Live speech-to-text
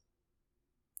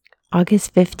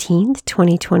August 15th,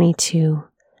 2022.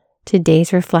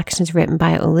 Today's reflection is written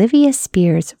by Olivia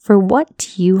Spears. For what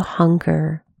do you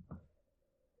hunger?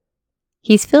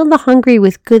 He's filled the hungry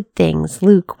with good things,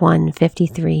 Luke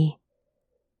 1:53.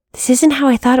 This isn't how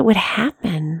I thought it would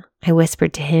happen, I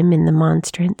whispered to him in the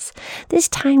monstrance. This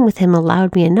time with him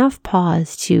allowed me enough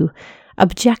pause to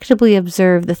objectively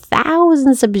observe the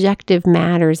thousand subjective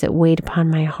matters that weighed upon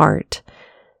my heart.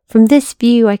 From this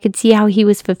view, I could see how he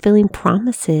was fulfilling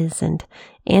promises and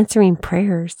answering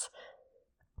prayers.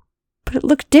 But it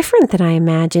looked different than I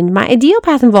imagined. My ideal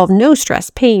path involved no stress,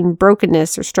 pain,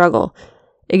 brokenness, or struggle.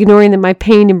 Ignoring that my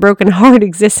pain and broken heart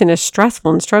exists in a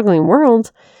stressful and struggling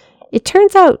world, it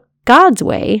turns out God's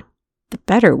way, the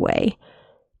better way,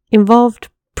 involved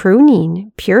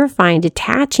pruning, purifying,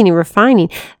 detaching, and refining.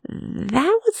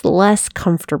 That was less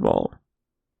comfortable.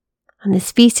 On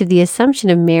this feast of the Assumption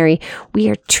of Mary, we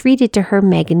are treated to her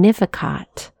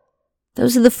Magnificat.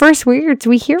 Those are the first words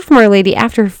we hear from Our Lady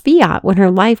after her fiat when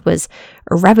her life was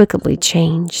irrevocably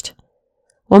changed.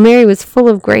 While Mary was full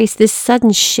of grace, this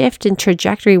sudden shift in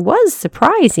trajectory was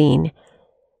surprising.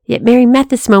 Yet Mary met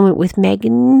this moment with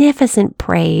magnificent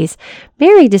praise.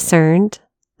 Mary discerned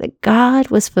that God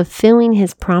was fulfilling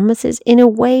his promises in a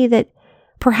way that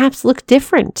perhaps looked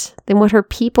different than what her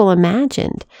people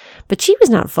imagined. But she was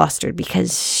not flustered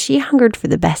because she hungered for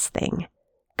the best thing,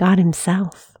 God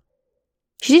himself.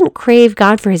 She didn't crave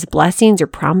God for his blessings or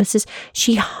promises.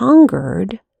 She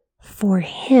hungered for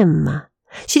him.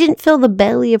 She didn't fill the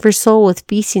belly of her soul with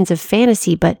feastings of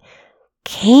fantasy, but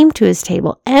came to his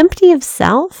table empty of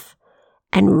self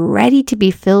and ready to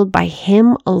be filled by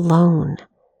him alone.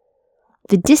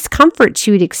 The discomfort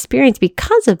she would experience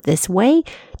because of this way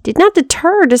did not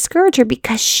deter or discourage her,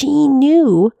 because she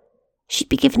knew she'd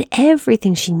be given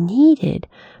everything she needed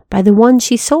by the one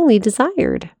she solely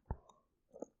desired.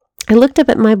 I looked up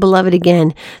at my beloved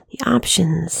again, the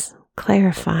options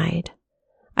clarified.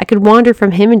 I could wander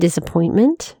from him in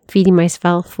disappointment, feeding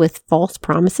myself with false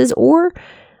promises, or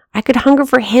I could hunger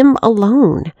for him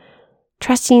alone,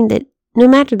 trusting that no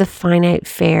matter the finite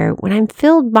fare, when I'm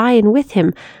filled by and with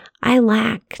him, I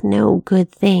lack no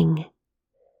good thing.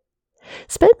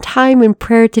 Spend time in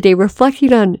prayer today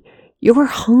reflecting on your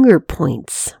hunger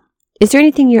points. Is there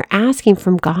anything you're asking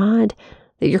from God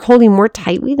that you're holding more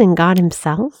tightly than God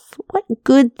himself? What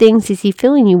good things is he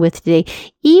filling you with today,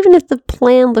 even if the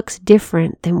plan looks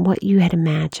different than what you had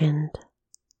imagined?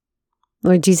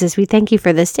 Lord Jesus, we thank you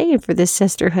for this day and for this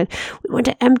sisterhood. We want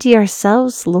to empty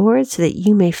ourselves, Lord, so that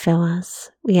you may fill us.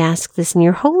 We ask this in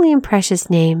your holy and precious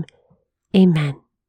name. Amen.